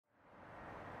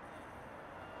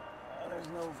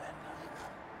There's no vent.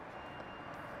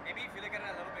 Maybe if you look at it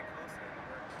a little bit closer.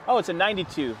 Oh, it's a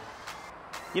 92.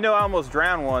 You know, I almost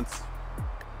drowned once.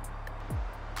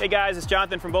 Hey guys, it's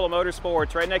Jonathan from Bullet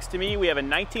Motorsports. Right next to me, we have a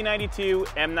 1992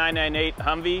 M998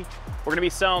 Humvee. We're gonna be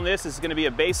selling this. This is gonna be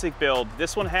a basic build.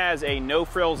 This one has a no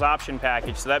frills option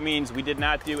package, so that means we did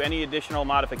not do any additional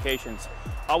modifications.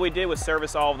 All we did was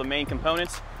service all of the main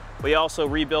components. We also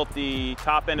rebuilt the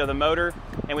top end of the motor,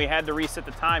 and we had to reset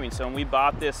the timing. So when we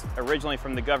bought this originally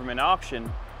from the government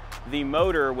auction, the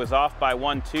motor was off by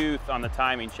 1 tooth on the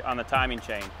timing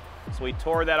chain. So we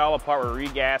tore that all apart, we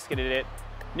re-gasketed it.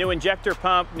 New injector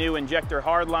pump, new injector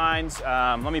hard lines.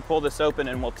 Let me pull this open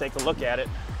and we'll take a look at it.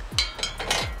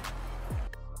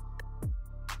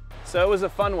 So it was a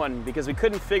fun one because we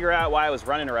couldn't figure out why it was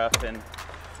running rough, and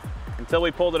until we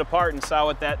pulled it apart and saw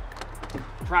what that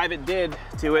private did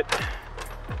to it.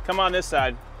 Come on this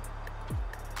side.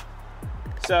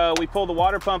 So we pulled the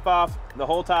water pump off, the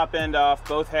whole top end off,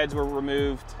 both heads were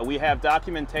removed. We have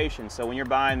documentation, so when you're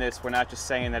buying this, we're not just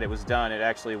saying that it was done, it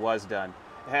actually was done.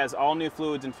 It has all new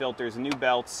fluids and filters, new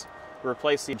belts. We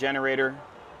replaced the generator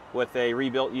with a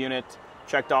rebuilt unit,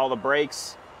 checked all the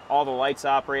brakes, all the lights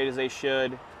operate as they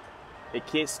should.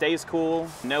 It stays cool,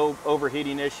 no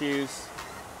overheating issues,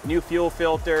 new fuel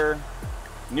filter,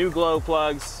 new glow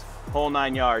plugs, whole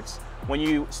 9 yards. When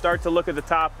you start to look at the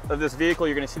top of this vehicle,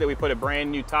 you're gonna see that we put a brand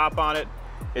new top on it.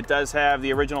 It does have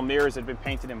the original mirrors that have been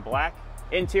painted in black.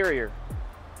 Interior.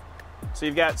 So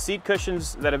you've got seat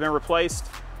cushions that have been replaced,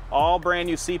 all brand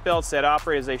new seat belts that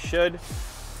operate as they should.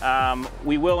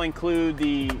 We will include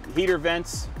the heater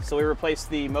vents. So we replaced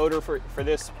the motor for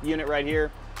this unit right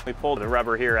here. We pulled the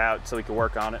rubber here out so we could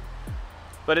work on it.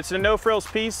 But it's a no frills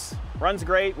piece, runs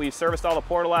great. We serviced all the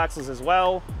portal axles as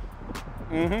well.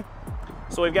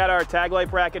 So we've got our tag light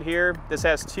bracket here. This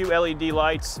has 2 LED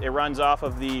lights. It runs off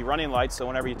of the running lights, so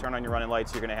whenever you turn on your running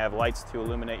lights, you're gonna have lights to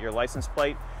illuminate your license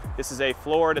plate. This is a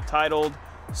Florida titled,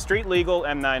 street legal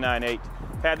M998.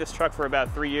 Had this truck for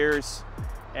about 3 years,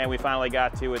 and we finally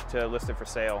got to it to list it for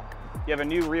sale. You have a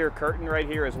new rear curtain right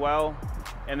here as well.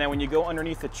 And then when you go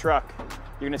underneath the truck,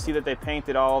 you're gonna see that they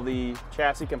painted all the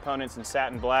chassis components in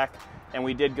satin black, and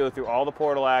we did go through all the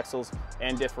portal axles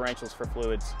and differentials for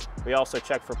fluids. We also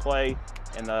checked for play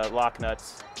in the lock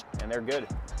nuts, and they're good.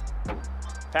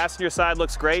 Passenger side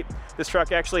looks great. This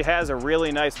truck actually has a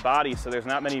really nice body, so there's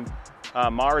not many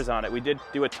Mars on it. We did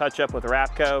do a touch up with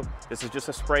Rapco. This is just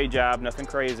a spray job, nothing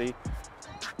crazy.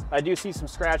 I do see some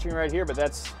scratching right here, but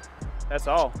that's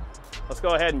all. Let's go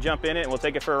ahead and jump in it, and we'll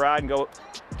take it for a ride and go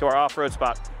to our off-road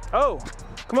spot. Oh,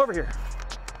 come over here.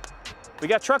 We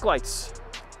got truck lights.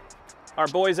 Our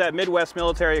boys at Midwest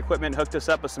Military Equipment hooked us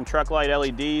up with some truck light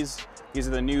LEDs. These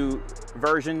are the new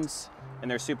versions, and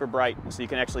they're super bright, so you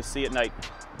can actually see at night.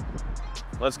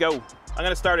 Let's go. I'm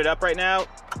gonna start it up right now.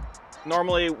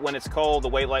 Normally, when it's cold, the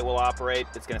wait light will operate.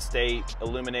 It's gonna stay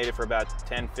illuminated for about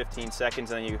 10-15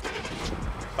 seconds, and then you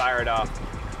fire it off.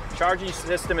 Charging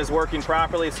system is working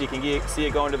properly, so you can see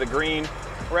it going to the green.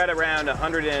 We're at around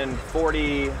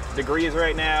 140 degrees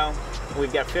right now.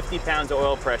 We've got 50 pounds of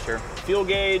oil pressure. Fuel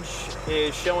gauge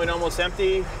is showing almost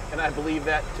empty, and I believe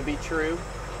that to be true.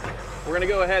 We're gonna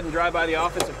go ahead and drive by the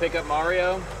office and pick up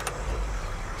Mario,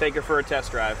 take her for a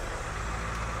test drive.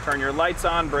 Turn your lights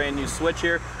on, brand new switch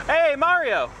here. Hey,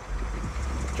 Mario,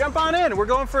 jump on in. We're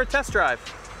going for a test drive.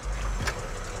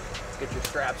 Get your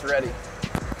straps ready.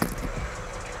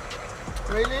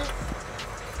 Really?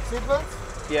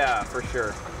 Seatbelts? Yeah, for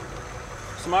sure.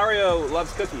 So Mario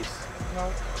loves cookies.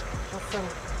 No, nothing.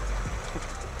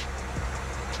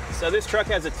 So this truck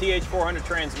has a TH400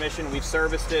 transmission. We've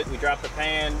serviced it, we dropped the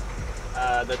pan,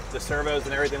 the servos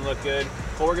and everything look good.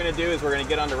 What we're gonna do is we're gonna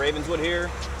get onto Ravenswood here.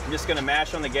 I'm just gonna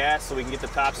mash on the gas so we can get the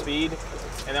top speed,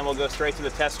 and then we'll go straight to the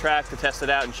test track to test it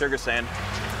out in sugar sand.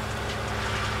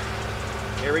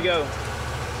 Here we go.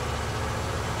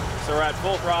 So we're at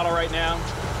full throttle right now.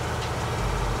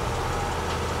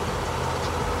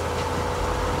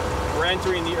 We're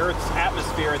entering the Earth's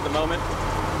atmosphere at the moment.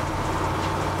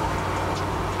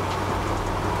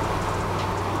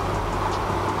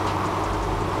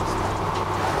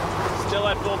 Still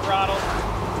at full throttle.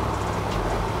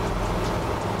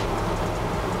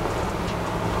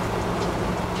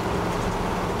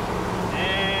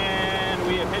 And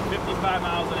we have hit 55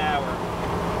 miles an hour.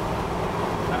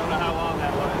 I don't know how long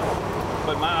that was,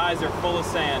 but my eyes are full of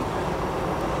sand.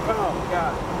 Oh,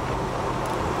 God.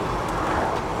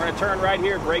 We're gonna turn right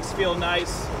here, brakes feel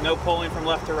nice, no pulling from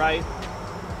left to right.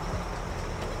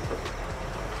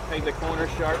 Make the corner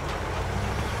sharp.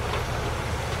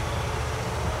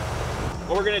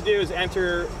 What we're gonna do is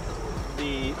enter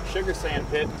the sugar sand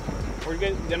pit We're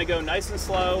gonna go nice and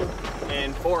slow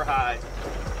and 4 high.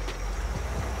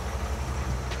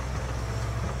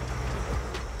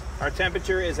 Our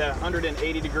temperature is at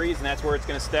 180 degrees, and that's where it's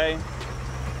gonna stay.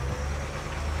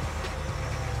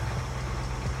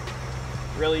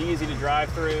 Really easy to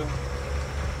drive through.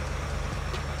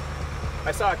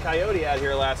 I saw a coyote out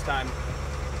here last time.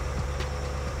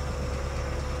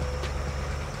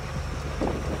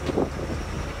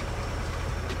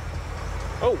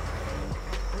 Oh,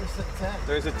 There's a tent.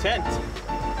 there's a tent.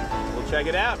 We'll check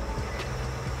it out.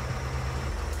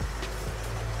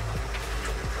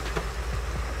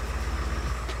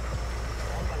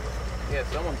 Yeah,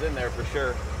 someone's in there for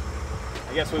sure.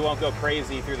 I guess we won't go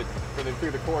crazy through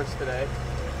the course today.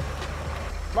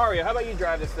 Mario, how about you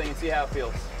drive this thing and see how it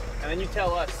feels? And then you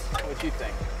tell us what you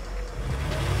think.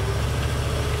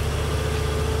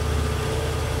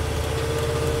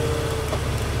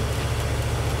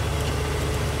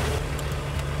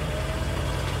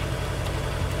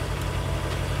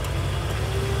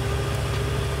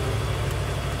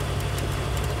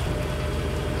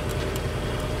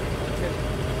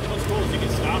 What's cool is you can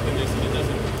stop in this and it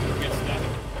doesn't get stuck.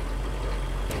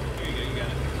 There you go, you got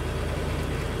it.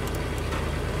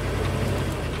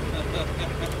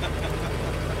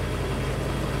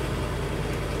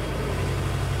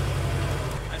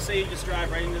 I say you just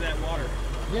drive right into that water.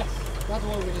 Yes, that's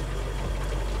what we need.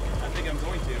 I think I'm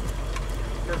going to.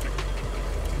 Perfect.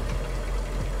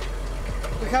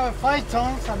 We have a 5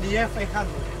 tons and the F800.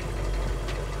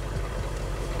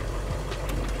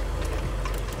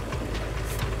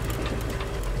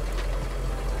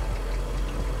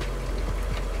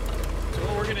 So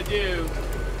what we're going to do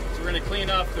is we're going to clean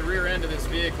off the rear end of this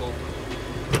vehicle.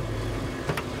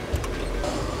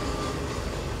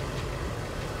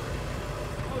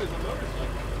 Oh, there's a motorcycle.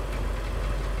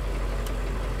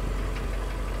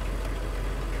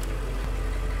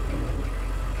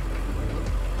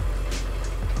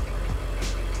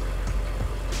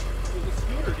 There's a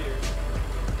scooter here.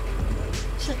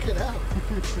 Check it out.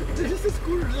 There's a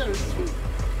scooter there. It's true.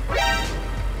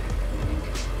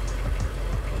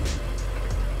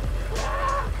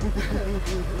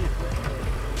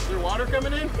 Is there water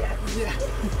coming in? Yeah.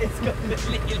 It's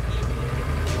completely.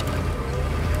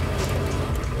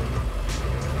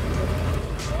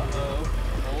 Uh-oh.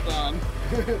 Hold on.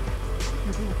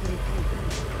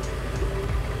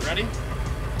 Ready?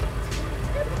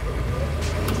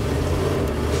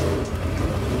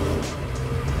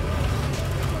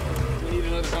 We need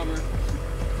another Hummer.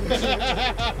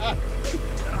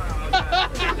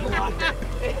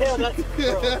 Hell, that's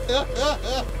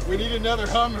gross. We need another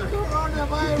Hummer.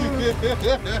 Coronavirus.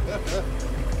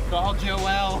 Call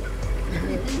Joel.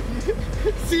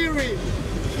 Siri,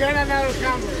 get another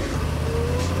camera.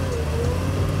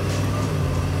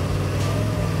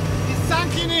 It's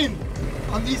sunken in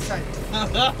on this side.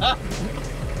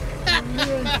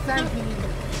 It's sunken in.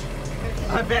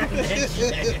 I better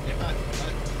mention it.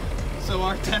 So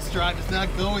our test drive is not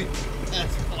going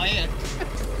as planned.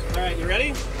 All right, you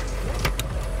ready?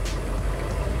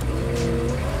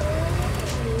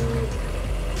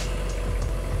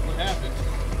 What happened?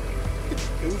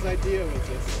 Whose idea was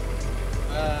this?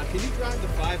 Can you drive the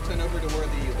 5-ton over to where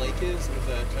the lake is with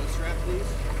a tow strap, please?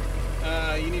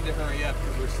 You need to hurry up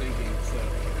because we're sinking. So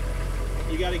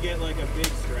you got to get like a big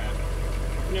strap.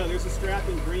 No, there's a strap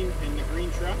in the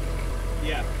green truck.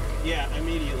 Yeah,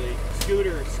 immediately.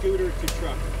 Scooter to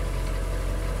truck.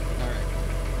 All right.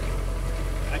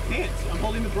 I can't. I'm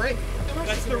holding the brake.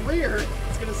 That's the rear.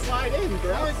 It's gonna slide in,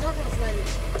 bro. No, it's not gonna slide in.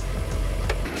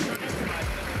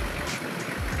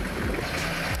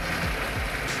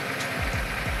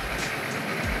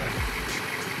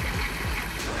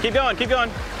 Keep going, keep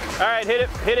going. All right, hit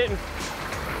it, and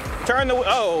turn the,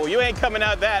 oh, you ain't coming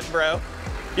out that, bro.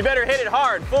 You better hit it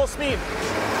hard, full speed.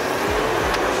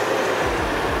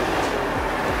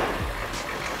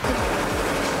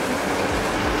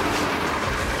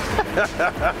 All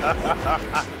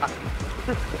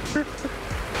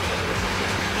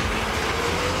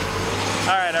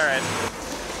right.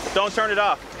 Don't turn it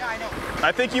off. Yeah, I know.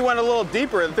 I think you went a little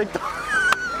deeper. I think. Because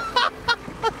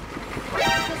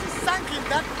it's sunken.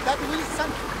 That wheel is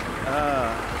sunken.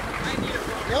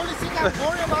 The only thing I'm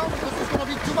worried about is because it's gonna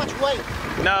be too much weight.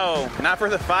 No, not for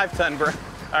the 5-ton, bro.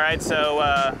 All right, so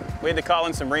we had to call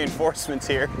in some reinforcements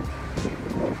here.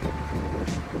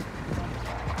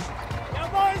 You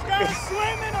boys gotta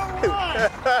swim in or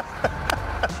what?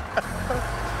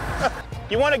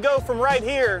 You want to go from right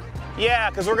here? Yeah,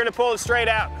 because we're going to pull it straight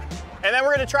out. And then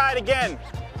we're going to try it again.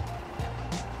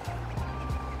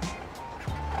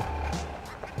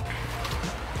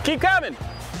 Keep coming.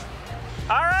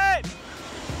 All right.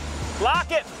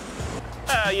 Lock it.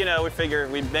 You know, we figure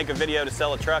we'd make a video to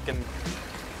sell a truck, and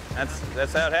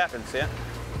that's how it happens, yeah.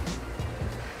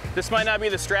 This might not be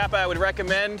the strap I would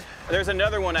recommend. There's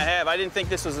another one I have. I didn't think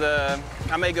this was the,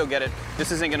 I may go get it.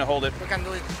 This isn't gonna hold it. We can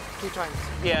do it 2 times.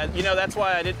 Yeah, you know, that's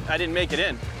why I didn't make it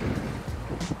in.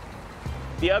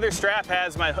 The other strap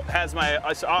has my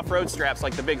off-road straps,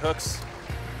 like the big hooks.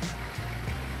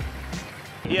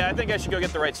 Yeah, I think I should go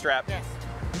get the right strap. Yes.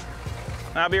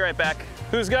 I'll be right back.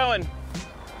 Who's going?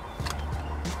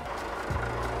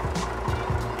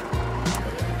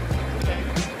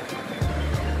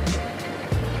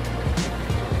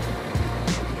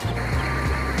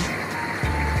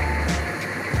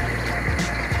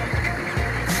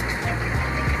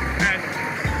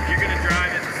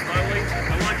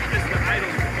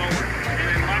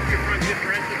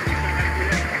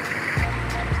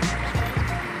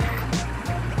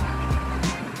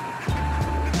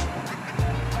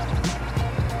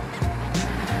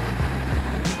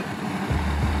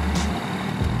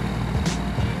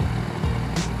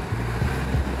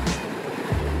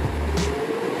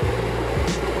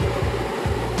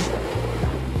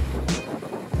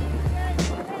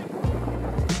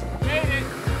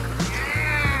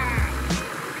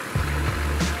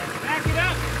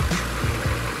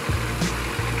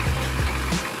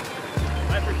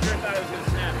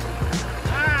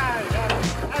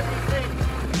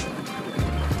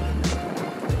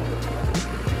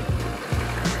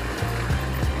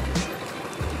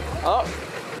 Oh.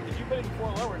 Did you put it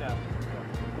before lower now?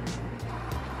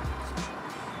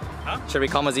 Huh? Should we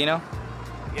call Mazzino?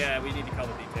 Yeah, we need to call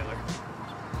the detailer.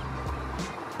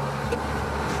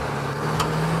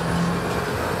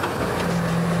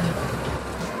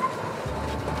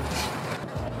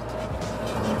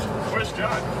 Where's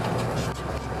John?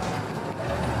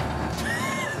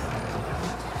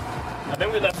 I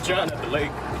think we left John at the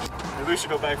lake. Maybe we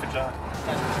should go back for John.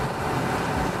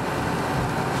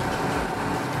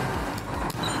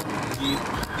 Beep, beep,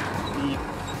 beep,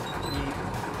 beep,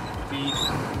 beep, beep, beep, beep,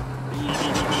 beep.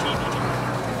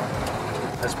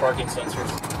 That's parking sensors.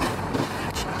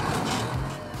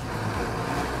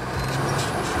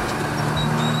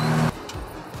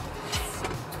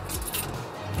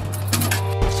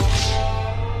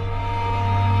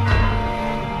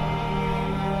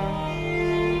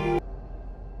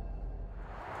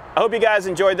 I hope you guys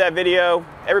enjoyed that video.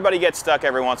 Everybody gets stuck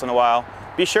every once in a while.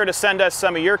 Be sure to send us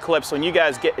some of your clips when you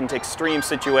guys get into extreme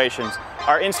situations.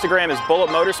 Our Instagram is Bullet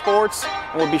Motorsports,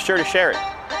 and we'll be sure to share it.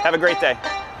 Have a great day.